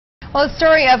Well, a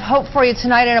story of hope for you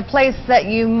tonight in a place that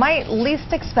you might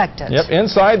least expect it. Yep,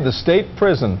 inside the state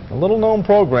prison, a little-known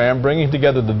program bringing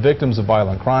together the victims of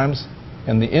violent crimes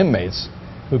and the inmates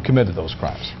who committed those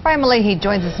crimes. Brian Malahi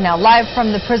joins us now live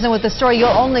from the prison with the story you'll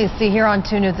only see here on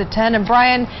 2 News at 10. And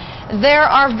Brian, there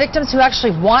are victims who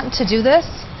actually want to do this?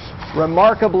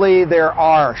 Remarkably, there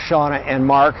are, Shauna and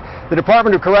Mark. The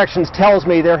Department of Corrections tells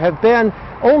me there have been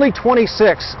only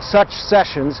 26 such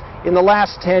sessions in the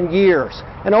last 10 years,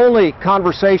 and only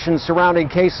conversations surrounding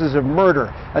cases of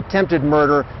murder, attempted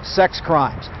murder, sex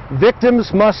crimes.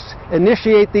 Victims must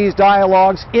initiate these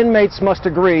dialogues. Inmates must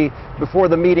agree before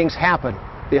the meetings happen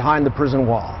behind the prison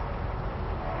wall.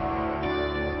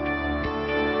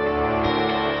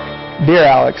 Dear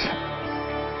Alex,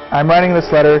 I'm writing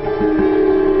this letter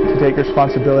to take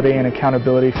responsibility and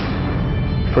accountability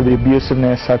for the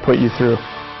abusiveness I put you through.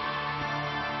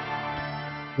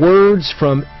 Words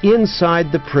from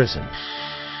inside the prison.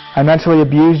 I mentally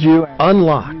abused you.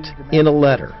 Unlocked in a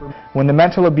letter. When the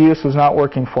mental abuse was not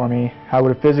working for me, I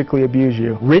would have physically abused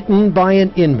you. Written by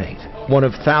an inmate, one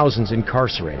of thousands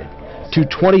incarcerated, to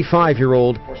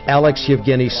 25-year-old Alex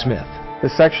Yevgeny Smith. The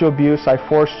sexual abuse I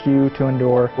forced you to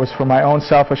endure was for my own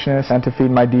selfishness and to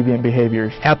feed my deviant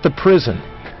behaviors. At the prison,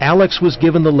 Alex was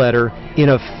given the letter in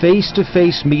a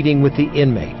face-to-face meeting with the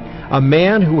inmate, a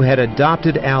man who had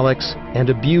adopted Alex and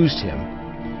abused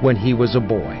him when he was a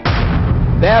boy.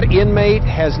 That inmate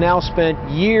has now spent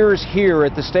years here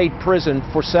at the state prison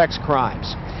for sex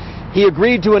crimes. He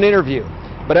agreed to an interview,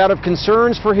 but out of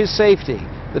concerns for his safety,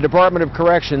 the Department of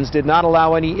Corrections did not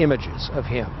allow any images of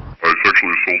him. I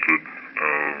sexually assaulted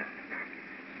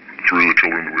 3 of the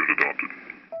children that we had adopted.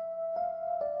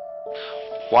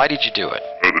 Why did you do it?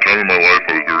 At the time of my life,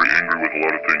 I was very angry with a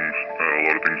lot of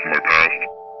things in my past.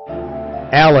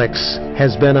 Alex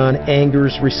has been on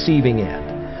anger's receiving end.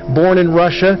 Born in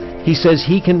Russia, he says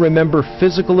he can remember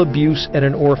physical abuse at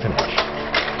an orphanage.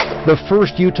 The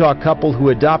first Utah couple who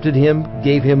adopted him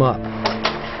gave him up.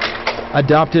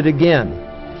 Adopted again,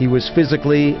 he was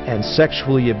physically and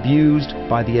sexually abused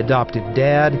by the adoptive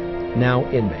dad, now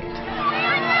inmate.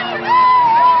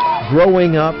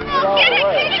 Growing up,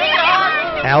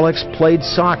 Alex played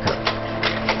soccer,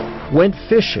 went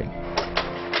fishing,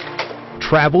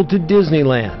 traveled to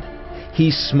Disneyland. He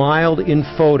smiled in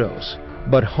photos,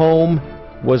 but home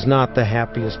was not the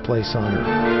happiest place on earth.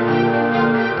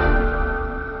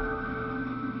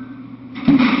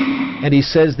 And he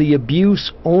says the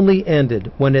abuse only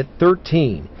ended when at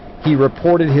 13 he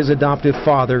reported his adoptive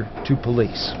father to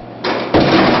police.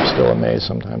 I'm still amazed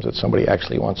sometimes that somebody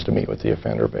actually wants to meet with the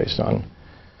offender based on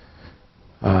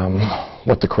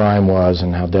what the crime was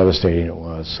and how devastating it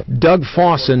was. Doug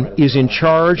Fawson is in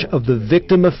charge of the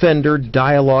Victim Offender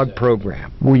Dialogue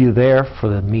Program. Were you there for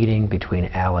the meeting between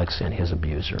Alex and his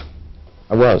abuser?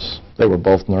 I was. They were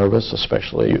both nervous,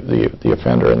 especially the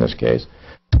offender in this case.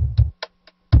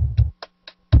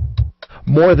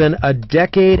 More than a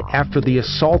decade after the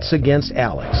assaults against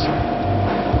Alex,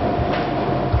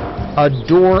 a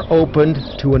door opened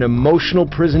to an emotional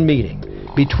prison meeting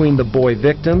between the boy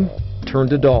victim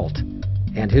turned adult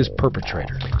and his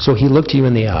perpetrator. So he looked you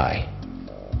in the eye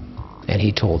and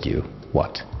he told you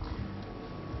what?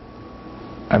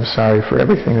 I'm sorry for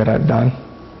everything that I've done.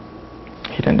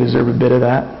 He didn't deserve a bit of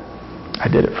that. I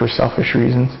did it for selfish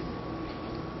reasons.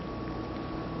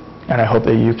 And I hope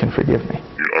that you can forgive me.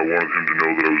 I wanted him to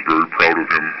know that I was very proud of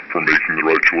him for making the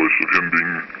right choice, of him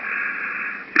being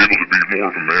able to be more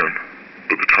of a man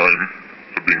at the time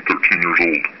of being 13 years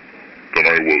old than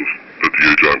I was at the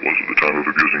age I was at the time of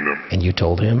abusing them. And you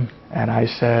told him? And I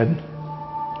said,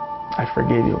 I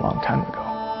forgave you a long time ago.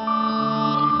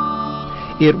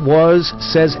 It was,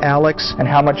 says Alex, and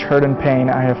how much hurt and pain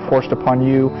I have forced upon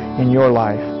you in your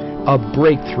life. A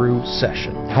breakthrough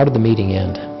session. How did the meeting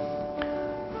end?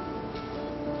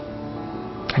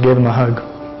 I gave him a hug.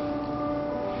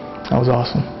 That was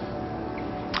awesome.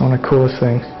 One of the coolest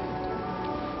things.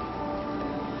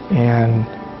 And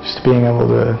just being able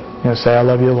to, say I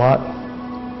love you a lot.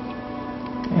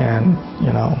 And,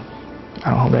 I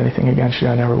don't hold anything against you.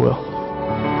 I never will.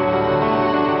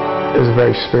 It was a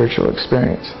very spiritual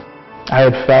experience. I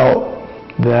had felt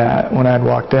that when I had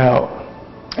walked out,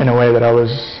 in a way that I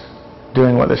was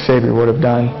doing what the Savior would have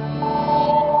done.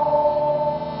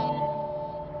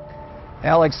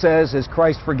 Alex says, as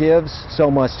Christ forgives, so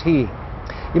must he.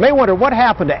 You may wonder what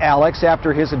happened to Alex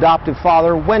after his adoptive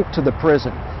father went to the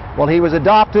prison. Well, he was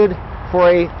adopted for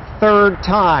a 3rd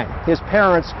time. His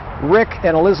parents, Rick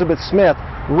and Elizabeth Smith.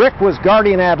 Rick was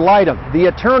guardian ad litem, the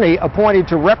attorney appointed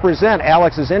to represent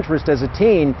Alex's interest as a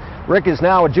teen. Rick is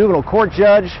now a juvenile court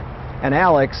judge, and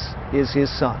Alex is his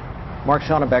son. Mark,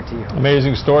 Shauna, back to you.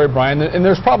 Amazing story, Brian. And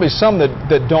there's probably some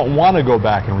that don't want to go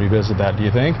back and revisit that, do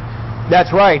you think?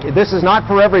 That's right. This is not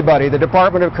for everybody. The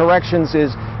Department of Corrections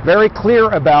is very clear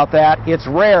about that. It's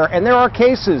rare. And there are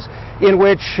cases in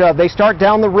which they start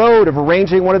down the road of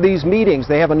arranging one of these meetings.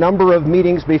 They have a number of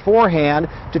meetings beforehand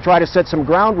to try to set some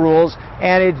ground rules,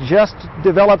 and it just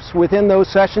develops within those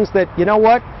sessions that, you know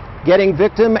what, getting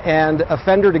victim and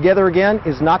offender together again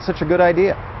is not such a good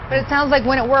idea. But it sounds like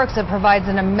when it works, it provides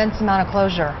an immense amount of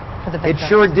closure for the victim. It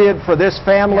sure did for this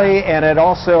family, and it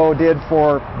also did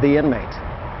for the inmate.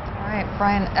 All right,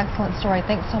 Brian, excellent story.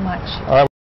 Thanks so much. All right.